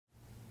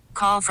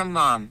call from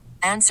mom.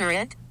 Answer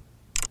it.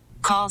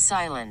 Call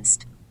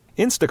silenced.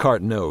 Instacart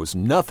knows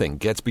nothing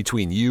gets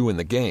between you and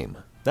the game.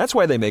 That's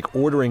why they make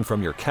ordering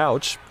from your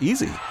couch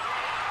easy.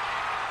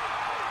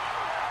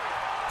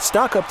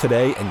 Stock up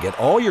today and get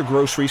all your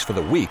groceries for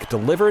the week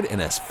delivered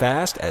in as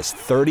fast as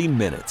 30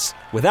 minutes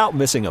without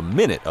missing a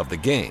minute of the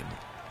game.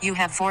 You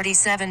have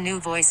 47 new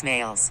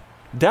voicemails.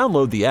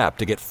 Download the app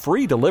to get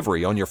free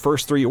delivery on your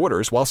first 3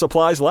 orders while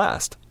supplies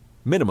last.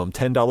 Minimum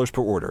 $10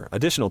 per order.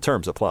 Additional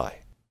terms apply.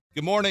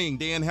 Good morning,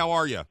 Dan. How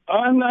are you?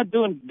 I'm not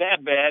doing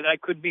that bad. I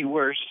could be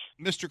worse.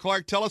 Mr.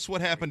 Clark, tell us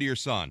what happened to your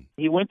son.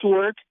 He went to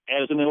work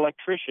as an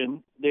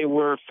electrician. They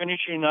were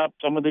finishing up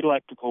some of the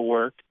electrical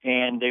work,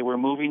 and they were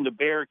moving the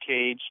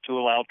barricades to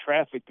allow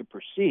traffic to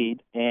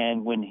proceed.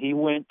 And when he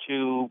went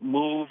to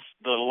move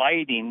the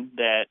lighting,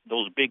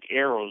 those big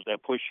arrows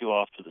that push you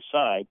off to the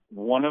side,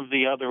 one of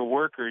the other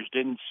workers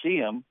didn't see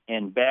him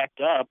and backed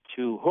up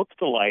to hook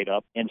the light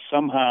up and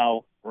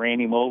somehow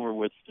ran him over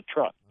with the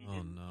truck.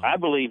 Oh, no. I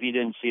believe he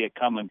didn't see it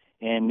coming,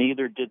 and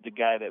neither did the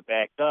guy that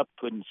backed up,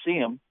 couldn't see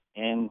him,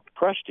 and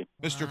crushed him.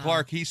 Mr.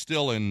 Clark, he's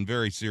still in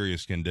very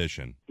serious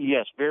condition.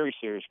 Yes, very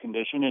serious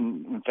condition,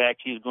 and in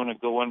fact, he's going to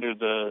go under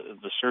the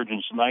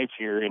surgeon's knife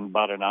here in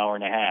about an hour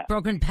and a half.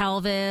 Broken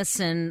pelvis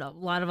and a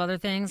lot of other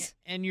things.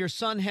 And your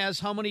son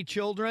has how many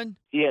children?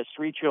 He has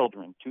 3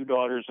 children, 2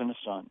 daughters and a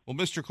son. Well,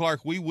 Mr.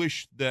 Clark, we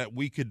wish that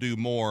we could do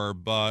more,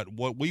 but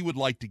what we would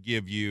like to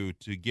give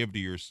to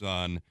your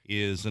son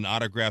is an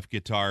autographed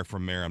guitar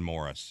from Maren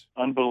Morris.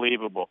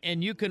 Unbelievable.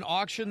 And you can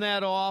auction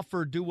that off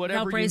or do whatever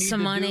help you raise need some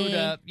to money.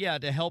 do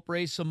to help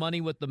raise some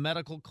money with the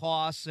medical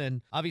costs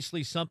and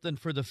obviously something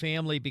for the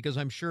family because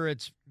I'm sure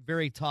it's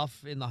very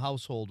tough in the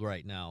household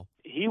right now.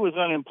 He was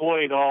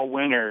unemployed all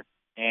winter,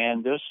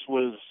 and this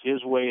was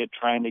his way of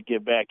trying to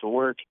get back to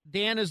work.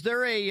 Dan, is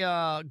there a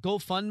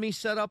GoFundMe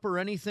set up or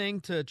anything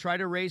to try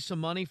to raise some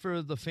money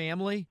for the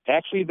family?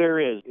 Actually, there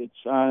is. It's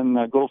on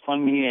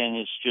GoFundMe, and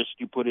it's just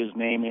you put his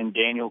name in,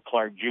 Daniel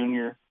Clark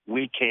Jr.,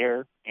 We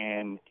Care,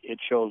 and it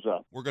shows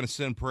up. We're going to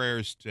send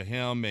prayers to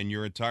him and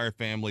your entire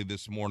family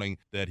this morning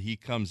that he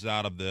comes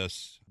out of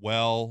this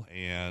well.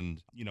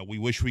 And, we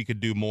wish we could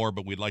do more,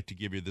 but we'd like to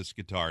give you this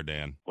guitar,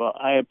 Dan. Well,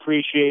 I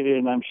appreciate it,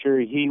 and I'm sure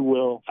he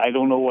will. I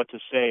don't know what to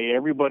say.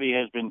 Everybody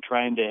has been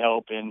trying to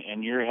help,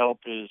 and your help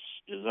is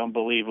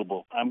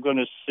unbelievable. I'm going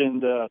to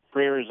send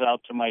prayers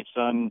out to my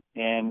son,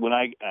 and when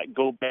I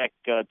go back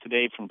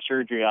today from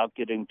surgery, I'll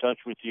get in touch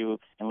with you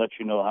and let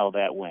you know how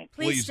that went.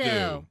 Please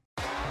do.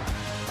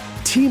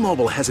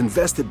 T-Mobile has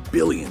invested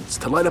billions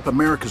to light up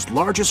America's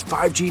largest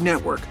 5G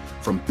network,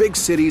 from big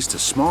cities to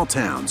small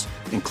towns,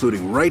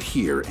 including right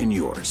here in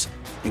yours.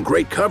 And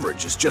great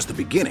coverage is just the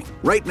beginning.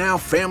 Right now,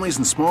 families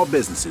and small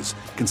businesses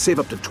can save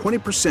up to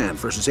 20%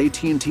 versus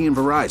AT&T and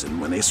Verizon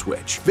when they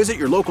switch. Visit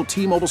your local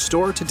T-Mobile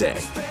store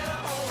today.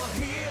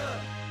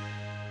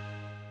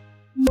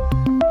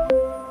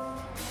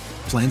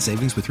 Plan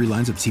savings with 3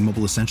 lines of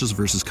T-Mobile Essentials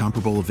versus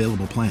comparable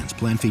available plans.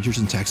 Plan features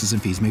and taxes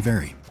and fees may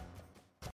vary.